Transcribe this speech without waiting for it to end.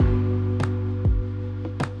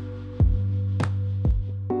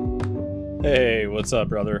Hey, what's up,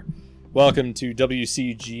 brother? Welcome to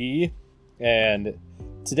WCG, and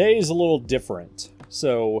today is a little different.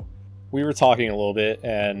 So, we were talking a little bit,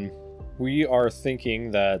 and we are thinking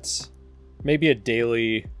that maybe a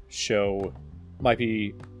daily show might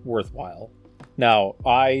be worthwhile. Now,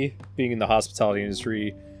 I, being in the hospitality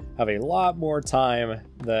industry, have a lot more time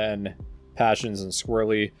than Passions and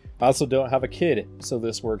Squirrely. I also don't have a kid, so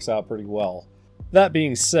this works out pretty well. That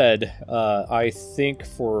being said, I think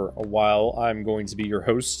for a while I'm going to be your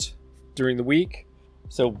host during the week.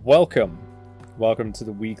 So welcome to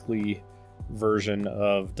the weekly version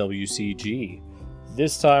of WCG.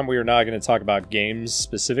 This time we are not going to talk about games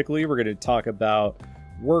specifically. We're going to talk about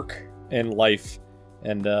work and life.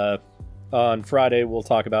 And on Friday we'll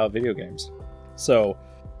talk about video games. So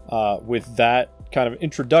with that kind of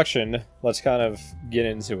introduction, let's kind of get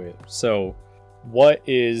into it. So what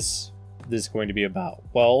is this going to be about?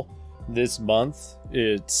 Well, this month,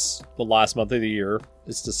 it's the last month of the year.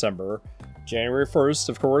 It's December. January 1st,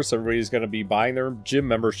 of course, everybody's going to be buying their gym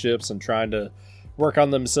memberships and trying to work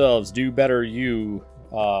on themselves, do better you,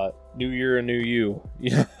 new year and new you.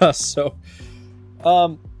 Yeah, so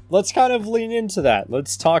let's kind of lean into that.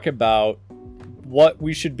 Let's talk about what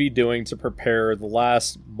we should be doing to prepare the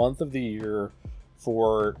last month of the year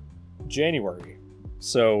for January.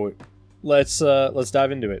 So let's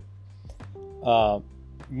dive into it.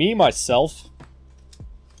 Myself,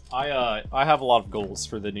 I have a lot of goals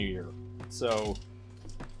for the new year. So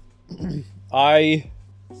I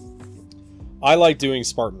like doing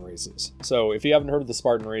Spartan races. So if you haven't heard of the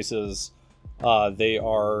Spartan races, they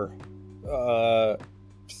are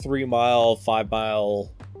 3 mile, 5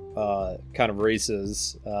 mile kind of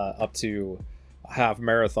races up to a half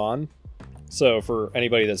marathon. So for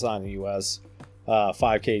anybody that's not in the US,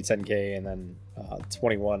 5K, 10K, and then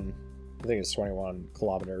 21. I think it's 21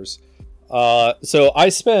 kilometers. So I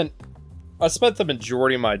spent the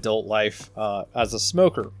majority of my adult life as a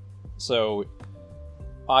smoker. So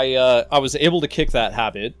I was able to kick that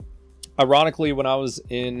habit. Ironically, when I was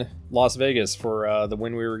in Las Vegas for the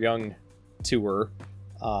When We Were Young tour,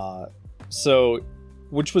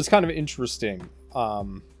 which was kind of interesting.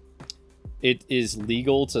 It is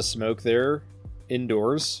legal to smoke there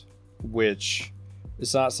indoors, which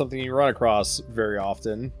is not something you run across very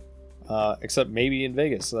often. Except maybe in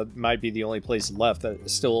Vegas. That might be the only place left that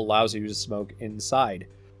still allows you to smoke inside.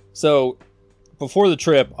 So before the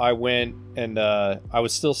trip, I went and I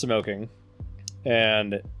was still smoking.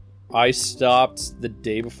 And I stopped the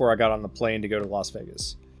day before I got on the plane to go to Las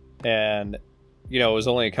Vegas. And, it was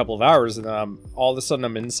only a couple of hours. And then all of a sudden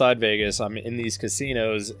I'm inside Vegas. I'm in these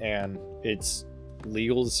casinos and it's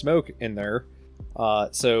legal to smoke in there.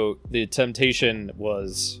 So the temptation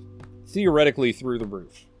was theoretically through the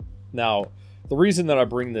roof. Now, the reason that I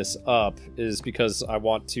bring this up is because I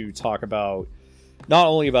want to talk about not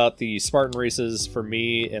only about the Spartan races for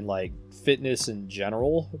me and like fitness in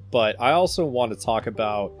general, but I also want to talk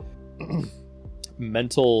about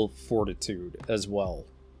mental fortitude as well.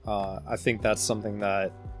 I think that's something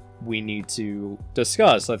that we need to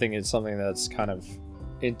discuss. I think it's something that's kind of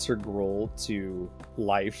integral to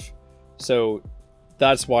life. So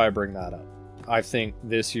that's why I bring that up. I think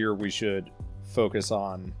this year we should focus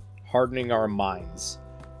on hardening our minds,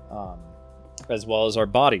 as well as our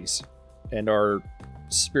bodies and our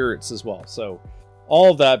spirits as well. So all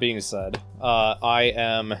of that being said,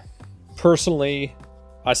 I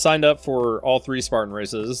signed up for all 3 Spartan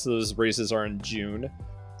races. Those races are in June.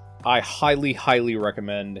 I highly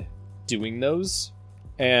recommend doing those.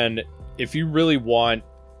 And if you really want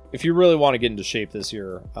to get into shape this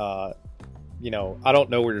year, I don't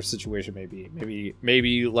know where your situation may be.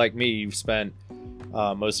 Maybe like me, you've spent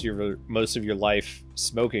most of your life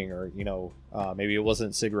smoking, or maybe it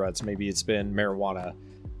wasn't cigarettes, maybe it's been marijuana,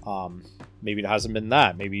 maybe it hasn't been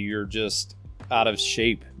that, maybe you're just out of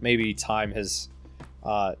shape, maybe time has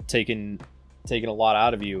taken a lot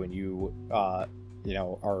out of you, and you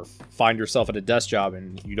find yourself at a desk job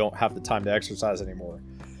and you don't have the time to exercise anymore.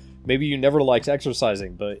 Maybe you never liked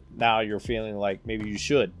exercising, but now you're feeling like maybe you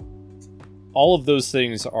should. All of those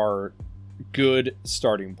things are good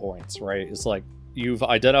starting points, right? It's like you've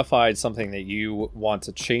identified something that you want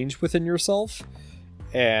to change within yourself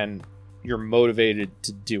and you're motivated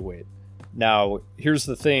to do it. Now, here's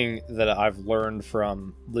the thing that I've learned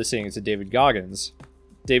from listening to David Goggins.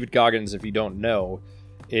 David Goggins, if you don't know,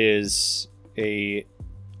 is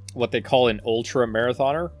what they call an ultra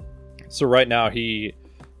marathoner. So right now he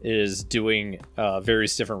is doing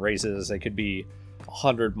various different races. They could be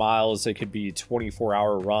 100 miles, they could be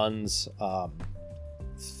 24-hour runs,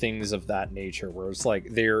 things of that nature, where it's like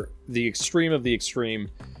they're the extreme of the extreme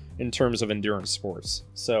in terms of endurance sports.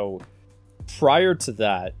 So prior to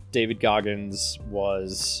that, David Goggins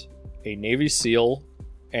was a Navy SEAL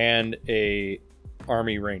and a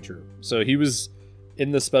Army Ranger. So he was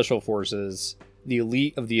in the Special Forces, the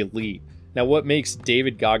elite of the elite. Now, what makes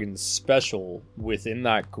David Goggins special within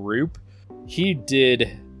that group, he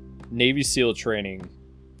did Navy SEAL training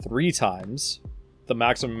 3 times, the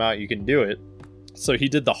maximum amount you can do it. So he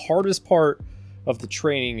did the hardest part of the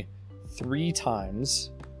training 3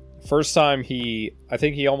 times. First time I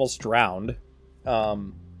think he almost drowned,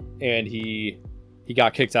 and he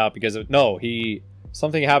got kicked out because of,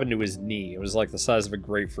 something happened to his knee. It was like the size of a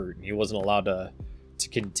grapefruit, and he wasn't allowed to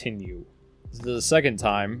continue. The second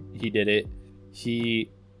time he did it,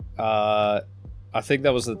 I think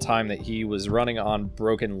that was the time that he was running on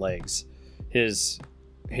broken legs. His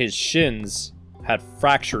shins had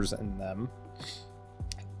fractures in them,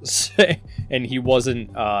 and he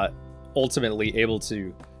wasn't ultimately able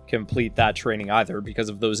to complete that training either because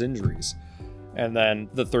of those injuries. And then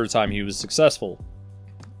the third time he was successful,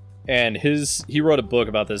 and he wrote a book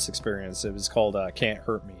about this experience. It was called Can't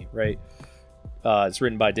Hurt Me, right? It's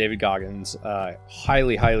written by David Goggins.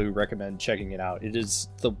 Highly recommend checking it out. It is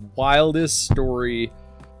the wildest story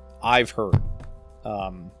I've heard,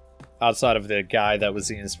 outside of the guy that was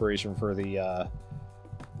the inspiration for the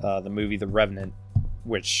movie The Revenant,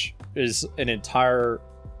 which is an entire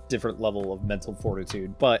different level of mental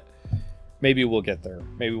fortitude. But maybe we'll get there.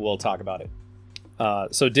 Maybe we'll talk about it.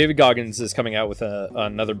 So David Goggins is coming out with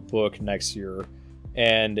another book next year,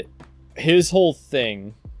 and his whole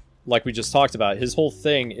thing, like we just talked about, his whole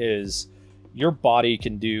thing is your body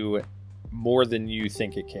can do more than you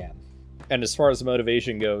think it can. And as far as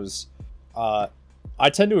motivation goes, I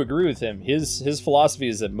tend to agree with him. His philosophy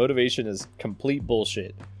is that motivation is complete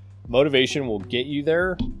bullshit. Motivation will get you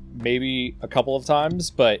there maybe a couple of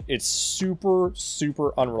times, but it's super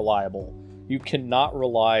unreliable. You cannot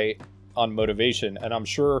rely on motivation. And I'm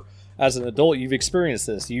sure as an adult you've experienced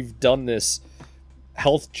this. You've done this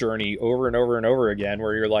health journey over and over again,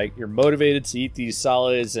 where you're motivated to eat these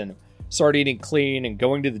salads and start eating clean and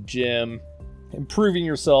going to the gym, improving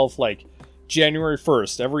yourself. Like January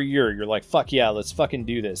 1st every year, you're like, fuck yeah, let's fucking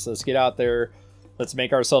do this. Let's get out there. Let's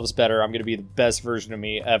make ourselves better. I'm going to be the best version of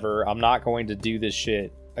me ever. I'm not going to do this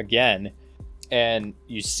shit again. And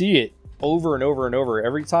you see it over and over.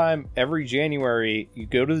 Every time, every January, you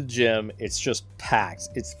go to the gym, it's just packed.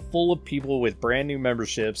 It's full of people with brand new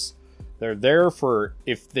memberships. They're there for,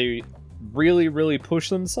 if they really push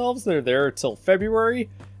themselves, they're there till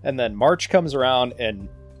February, and then March comes around and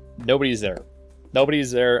nobody's there.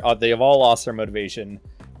 Nobody's there. They have all lost their motivation,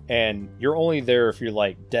 and you're only there if you're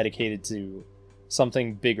like dedicated to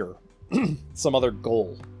something bigger, some other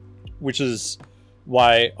goal, which is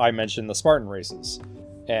why I mentioned the Spartan races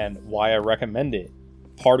and why I recommend it.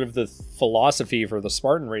 Part of the philosophy for the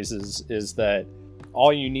Spartan races is that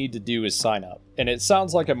all you need to do is sign up. And it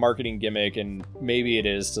sounds like a marketing gimmick, and maybe it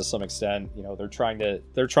is to some extent. You know, they're trying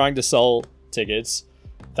to sell tickets.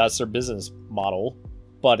 That's their business model.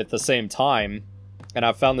 But at the same time, and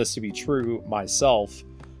I've found this to be true myself,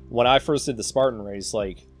 when I first did the Spartan race,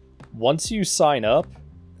 like, once you sign up,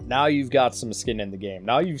 now you've got some skin in the game.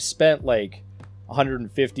 Now you've spent like $150,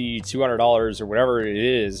 $200 or whatever it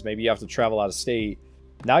is. Maybe you have to travel out of state.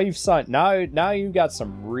 Now you've signed. Now you've got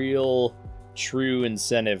some real true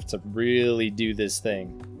incentive to really do this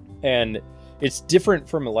thing. And it's different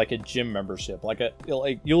from like a gym membership. Like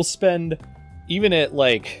you'll spend, even at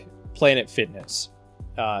like Planet Fitness,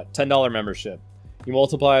 $10 membership. You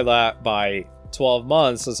multiply that by 12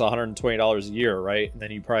 months, that's $120 a year, right? And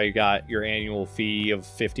then you probably got your annual fee of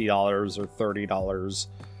 $50 or $30.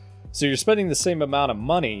 So you're spending the same amount of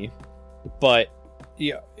money, but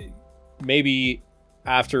yeah, maybe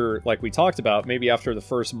after, like we talked about, maybe after the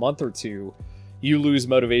first month or two, you lose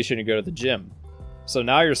motivation to go to the gym. So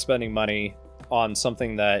now you're spending money on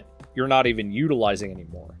something that you're not even utilizing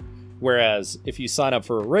anymore. Whereas if you sign up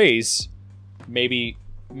for a race, maybe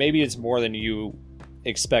it's more than you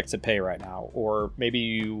expect to pay right now, or maybe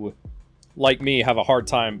you, like me, have a hard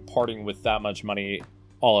time parting with that much money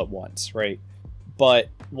all at once, right? But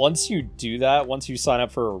once you do that, once you sign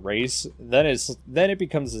up for a race, then it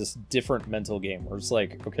becomes this different mental game where it's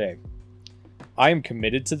like, okay, I am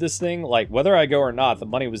committed to this thing. Like, whether I go or not, the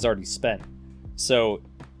money was already spent, so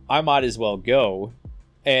I might as well go.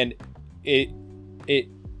 And it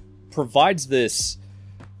provides this,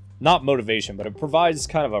 not motivation, but it provides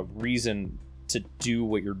kind of a reason to do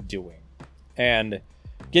what you're doing. And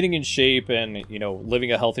getting in shape and, you know,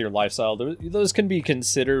 living a healthier lifestyle, those can be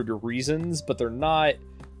considered reasons, but they're not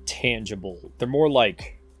tangible. They're more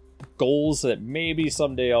like goals that maybe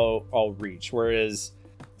someday I'll reach. Whereas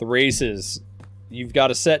the races, you've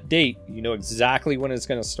got a set date. You know exactly when it's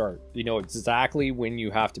going to start. You know exactly when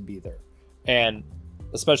you have to be there. And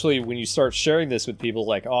especially when you start sharing this with people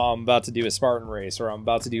like, oh, I'm about to do a Spartan race, or I'm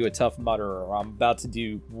about to do a Tough Mudder, or I'm about to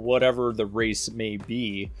do whatever the race may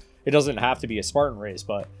be. It doesn't have to be a Spartan race,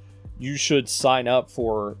 but you should sign up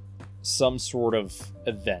for some sort of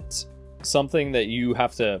event. Something that you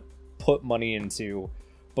have to put money into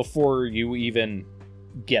before you even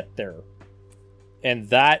get there. And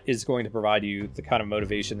that is going to provide you the kind of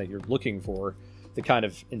motivation that you're looking for, the kind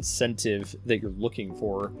of incentive that you're looking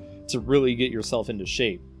for to really get yourself into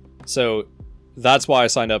shape. So that's why I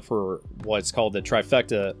signed up for what's called the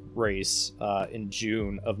Trifecta race in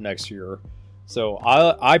June of next year. So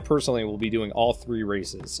I personally will be doing all 3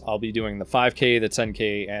 races. I'll be doing the 5K, the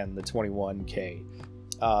 10K, and the 21K.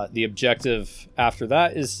 The objective after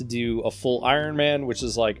that is to do a full Ironman, which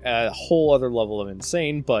is like a whole other level of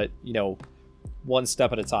insane, but, you know, one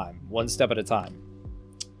step at a time.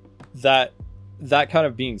 That kind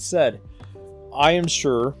of being said, I am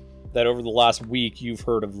sure that over the last week you've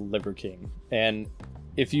heard of Liver King. And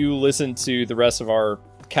if you listen to the rest of our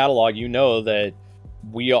catalog, you know that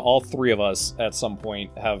we, all 3 of us at some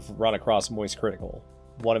point, have run across Moist Critical,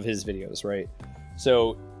 one of his videos, right?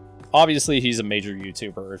 So obviously he's a major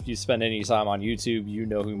YouTuber. If you spend any time on YouTube, you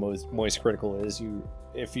know who Moist Critical is.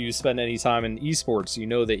 If you spend any time in esports, you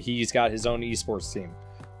know that he's got his own esports team.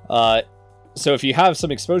 So if you have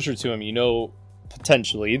some exposure to him, you know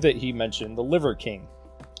potentially that he mentioned the Liver King.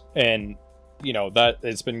 And you know that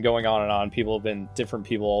it's been going on and on. Different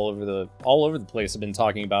people all over the place have been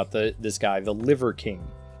talking about this guy, the Liver King.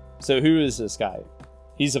 So who is this guy?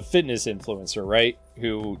 He's a fitness influencer, right?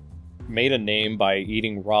 Who made a name by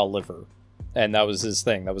eating raw liver. And that was his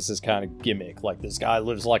thing. That was his kind of gimmick. Like, this guy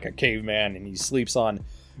lives like a caveman and he sleeps on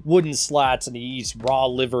wooden slats and he eats raw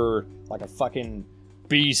liver like a fucking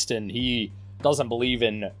beast, and he doesn't believe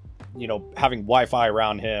in, you know, having Wi-Fi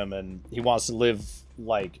around him, and he wants to live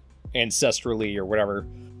like ancestrally or whatever.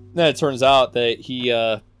 Then it turns out that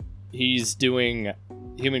he's doing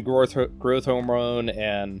human growth hormone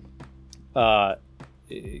and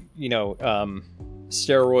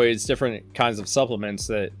steroids, different kinds of supplements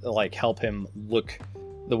that like help him look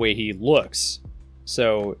the way he looks.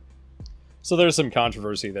 So there's some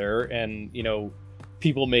controversy there, and you know,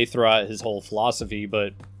 people may throw out his whole philosophy,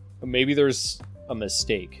 but maybe there's a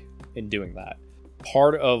mistake in doing that.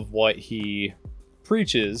 Part of what he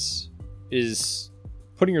preaches is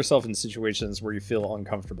putting yourself in situations where you feel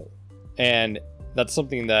uncomfortable, and that's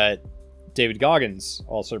something that David Goggins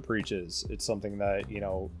also preaches. It's something that, you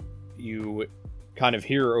know, you kind of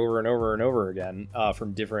hear over and over and over again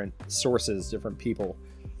from different sources, different people.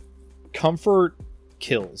 Comfort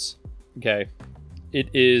kills. Okay, it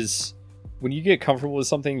is when you get comfortable with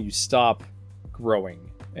something, you stop growing,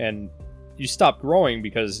 and you stop growing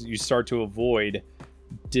because you start to avoid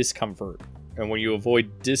discomfort. And when you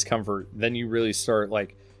avoid discomfort, then you really start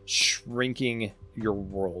like shrinking your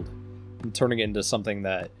world and turning it into something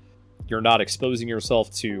that you're not exposing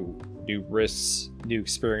yourself to new risks, new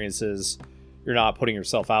experiences. You're not putting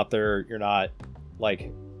yourself out there. You're not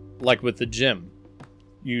like with the gym.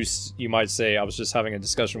 You might say, I was just having a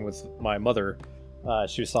discussion with my mother.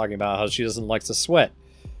 She was talking about how she doesn't like to sweat.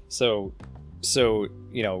 So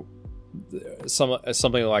you know,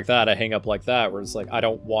 something like that, a hang up like that, where it's like, I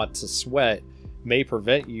don't want to sweat, may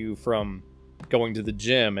prevent you from going to the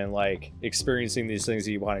gym and like experiencing these things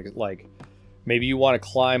that you want to, like, maybe you want to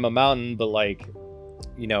climb a mountain, but like,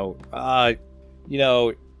 you know,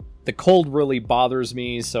 the cold really bothers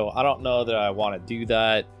me, so I don't know that I want to do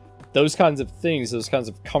that. Those kinds of things, those kinds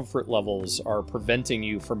of comfort levels are preventing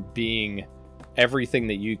you from being everything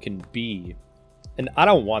that you can be. And I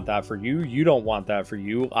don't want that for you. You don't want that for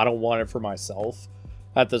you. I don't want it for myself.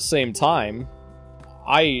 At the same time,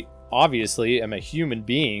 I obviously am a human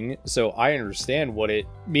being, so I understand what it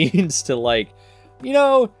means to, like, you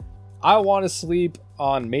know, I want to sleep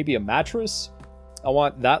on maybe a mattress. I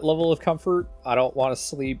want that level of comfort. I don't want to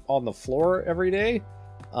sleep on the floor every day.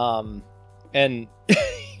 And,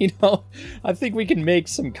 you know, I think we can make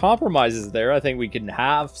some compromises there. I think we can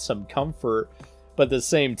have some comfort, but at the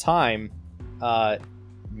same time,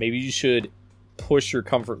 maybe you should push your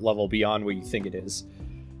comfort level beyond what you think it is.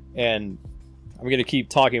 And I'm going to keep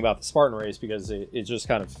talking about the Spartan race because it just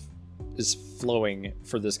kind of is flowing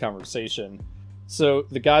for this conversation. So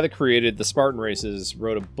the guy that created the Spartan races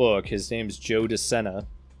wrote a book. His name's Joe DeSena.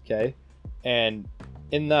 Okay. And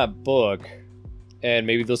in that book, and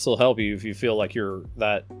maybe this will help you if you feel like your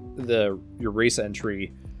race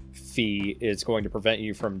entry fee is going to prevent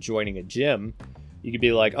you from joining a gym. You could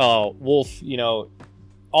be like, oh, Wolf, you know,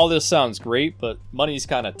 all this sounds great, but money's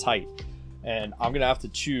kind of tight. and I'm gonna have to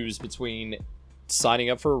choose between signing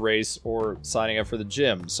up for a race or signing up for the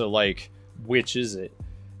gym. So like, which is it?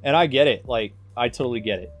 And I get it. Like, I totally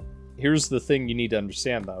get it. Here's the thing you need to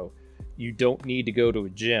understand though. You don't need to go to a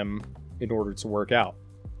gym in order to work out.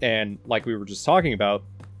 And like we were just talking about,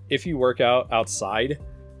 if you work out outside,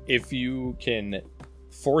 if you can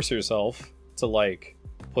force yourself to like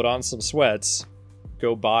put on some sweats,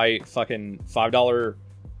 go buy fucking $5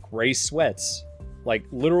 gray sweats, like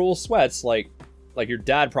literal sweats, like your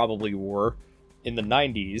dad probably wore in the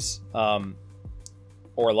 90s,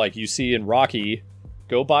 or like you see in Rocky.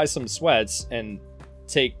 Go buy some sweats and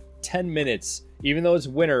take 10 minutes, even though it's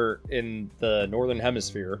winter in the northern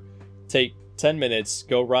hemisphere. Take 10 minutes,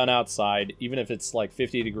 go run outside, even if it's like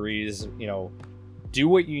 50 degrees, you know, do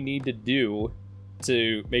what you need to do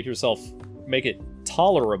to make it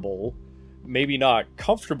tolerable, maybe not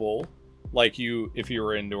comfortable like if you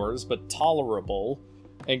were indoors, but tolerable,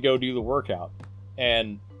 and go do the workout.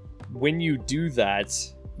 And when you do that,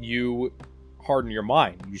 you harden your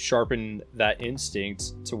mind. You sharpen that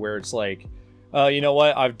instinct to where it's like, you know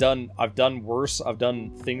what, I've done worse. I've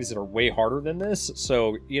done things that are way harder than this.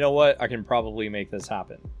 So you know what, I can probably make this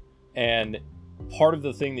happen. And part of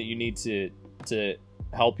the thing that you need to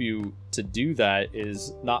help you to do that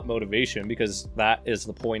is not motivation, because that is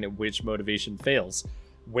the point at which motivation fails.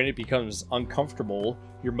 When it becomes uncomfortable,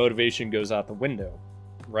 your motivation goes out the window,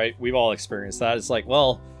 right? We've all experienced that. It's like,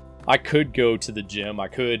 well, I could go to the gym, I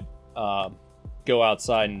could go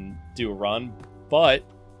outside and do a run, but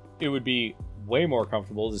it would be way more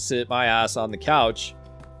comfortable to sit my ass on the couch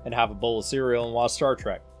and have a bowl of cereal and watch Star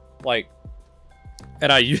Trek. Like,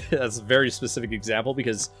 and I use that's a very specific example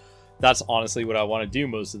because that's honestly what I want to do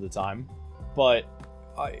most of the time. But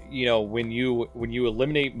you know, when you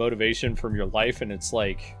eliminate motivation from your life, and it's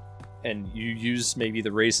like, and you use maybe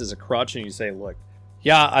the race as a crutch, and you say, look,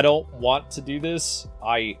 yeah, I don't want to do this,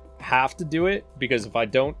 I have to do it, because if I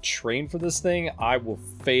don't train for this thing, I will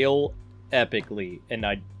fail epically, and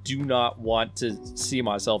I do not want to see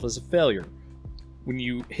myself as a failure. When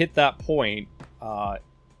you hit that point,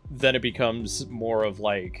 then it becomes more of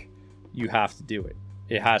like, you have to do it.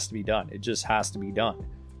 It has to be done. It just has to be done.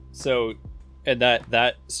 So, and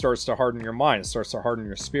that starts to harden your mind. It starts to harden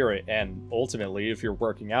your spirit. And ultimately, if you're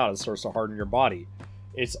working out, it starts to harden your body.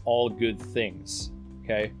 It's all good things.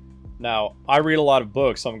 Okay. Now, I read a lot of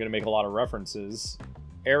books, so I'm going to make a lot of references.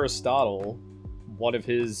 Aristotle, one of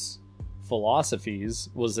his philosophies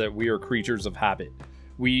was that we are creatures of habit.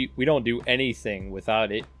 We don't do anything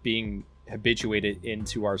without it being habituated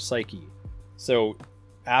into our psyche. So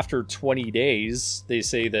after 20 days, they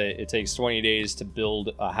say that it takes 20 days to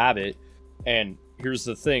build a habit. And here's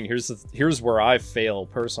the thing, here's where I fail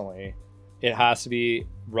personally. It has to be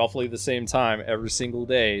roughly the same time every single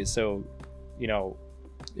day. So, you know,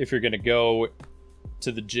 if you're going to go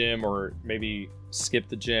to the gym, or maybe skip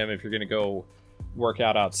the gym, if you're going to go work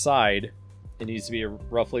out outside, it needs to be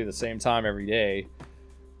roughly the same time every day.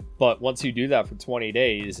 But once you do that for 20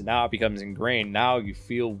 days, now it becomes ingrained. Now you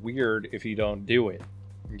feel weird if you don't do it.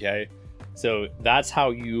 Okay? So that's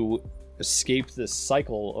how you escape this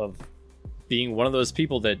cycle of being one of those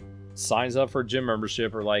people that signs up for a gym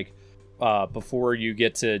membership, or like before you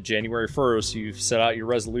get to January 1st, you've set out your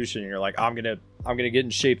resolution and you're like, I'm gonna get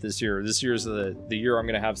in shape this year. This year's the year I'm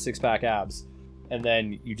gonna have 6-pack abs. And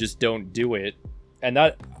then you just don't do it. And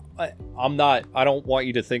that, I don't want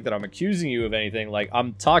you to think that I'm accusing you of anything. Like,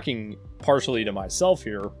 I'm talking partially to myself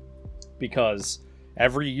here, because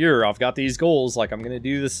every year I've got these goals, like, I'm going to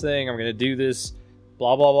do this thing, I'm going to do this,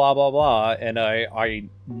 blah, blah, blah, blah, blah. And I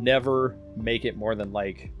never make it more than,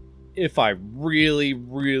 like, if I really,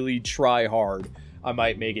 really try hard, I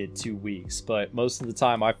might make it 2 weeks. But most of the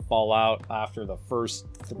time I fall out after the first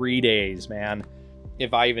 3 days, man.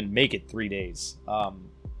 If I even make it 3 days.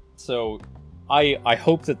 So I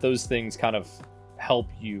hope that those things kind of help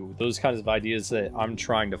you. Those kinds of ideas that I'm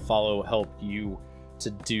trying to follow help you to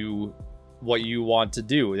do what you want to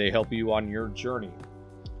do. They help you on your journey.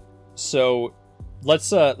 So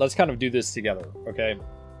let's kind of do this together, okay?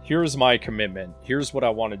 Here's my commitment. Here's what I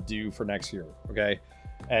want to do for next year, okay?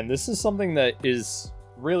 And this is something that is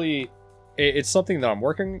really, it's something that I'm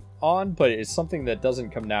working on, but it's something that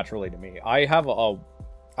doesn't come naturally to me. I have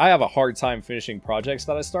a hard time finishing projects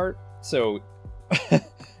that I start. So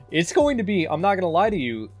it's going to be, I'm not going to lie to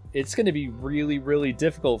you, it's going to be really, really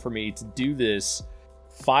difficult for me to do this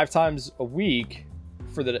 5 times a week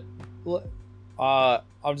for the,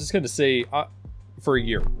 I'm just going to say for a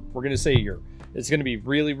year. We're going to say a year. It's going to be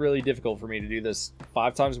really, really difficult for me to do this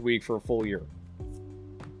 5 times a week for a full year.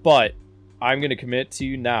 But I'm going to commit to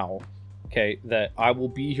you now, okay, that I will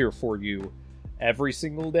be here for you every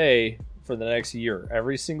single day for for the next year.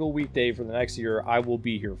 Every single weekday for the next year, I will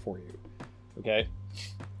be here for you. Okay?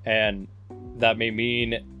 And that may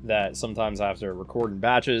mean that sometimes I have to record in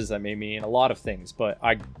batches. That may mean a lot of things. But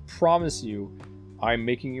I promise you, I'm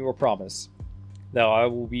making you a promise that I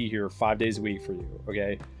will be here 5 days a week for you.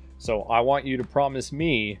 Okay? So I want you to promise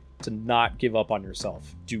me to not give up on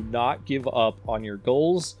yourself. Do not give up on your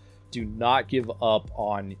goals. Do not give up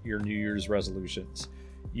on your New Year's resolutions.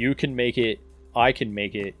 You can make it. I can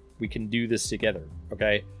make it. We can do this together.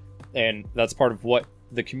 Okay? And that's part of what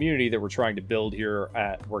the community that we're trying to build here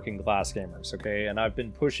at Working Class Gamers. Okay? And I've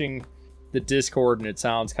been pushing the Discord, and it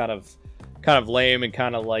sounds kind of lame and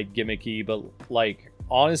kind of like gimmicky, but like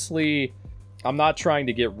honestly, I'm not trying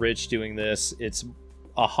to get rich doing this. It's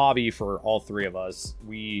a hobby for all three of us.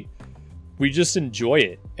 We just enjoy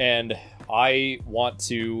it, and I want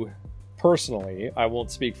to personally, I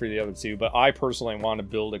won't speak for the other two, but I personally want to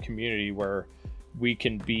build a community where we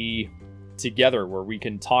can be together, where we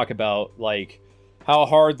can talk about like how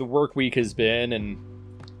hard the work week has been, and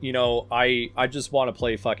you know, I just want to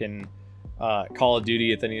play fucking Call of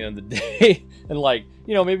Duty at the end of the day. And like,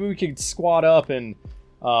 you know, maybe we could squad up and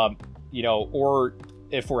you know, or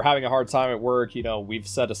if we're having a hard time at work, you know, we've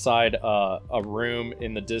set aside a room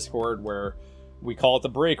in the Discord where we call it the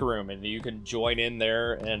break room, and you can join in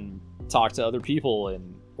there and talk to other people.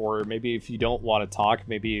 And or maybe if you don't want to talk,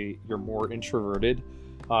 maybe you're more introverted,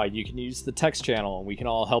 you can use the text channel and we can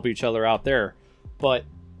all help each other out there. But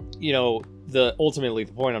you know, ultimately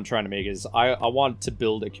the point I'm trying to make is I want to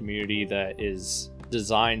build a community that is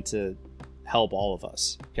designed to help all of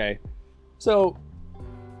us. Okay, so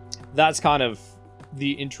that's kind of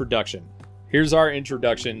the introduction. Here's our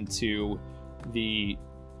introduction to the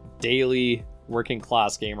daily Working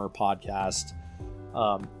Class Gamer podcast.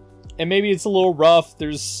 And maybe it's a little rough.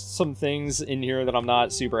 There's some things in here that I'm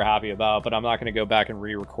not super happy about, but I'm not going to go back and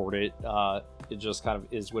re-record it. It just kind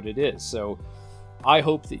of is what it is. So I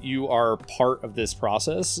hope that you are part of this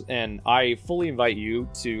process, and I fully invite you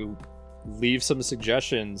to leave some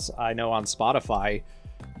suggestions. I know on Spotify,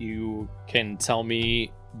 you can tell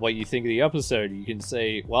me what you think of the episode. You can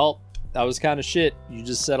say, well, that was kind of shit. You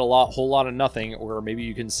just said whole lot of nothing. Or maybe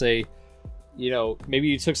you can say, you know, maybe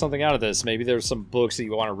you took something out of this. Maybe there's some books that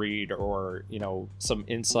you want to read, or, you know, some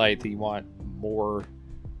insight that you want more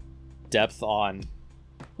depth on.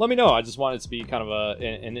 Let me know. I just want it to be kind of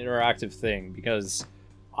an interactive thing, because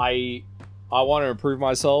I want to improve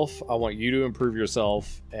myself. I want you to improve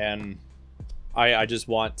yourself. And I just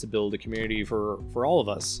want to build a community for all of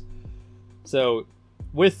us. So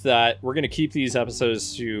with that, we're going to keep these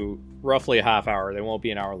episodes to roughly a half hour. They won't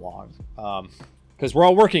be an hour long, because we're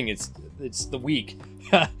all working. It's the week.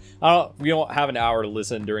 We don't have an hour to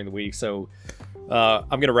listen during the week, so I'm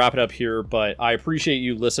going to wrap it up here. But I appreciate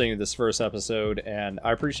you listening to this first episode, and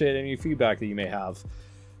I appreciate any feedback that you may have.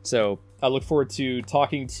 So I look forward to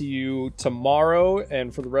talking to you tomorrow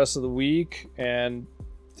and for the rest of the week and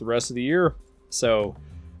the rest of the year. So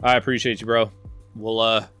I appreciate you, bro.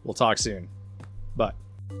 We'll talk soon. Bye.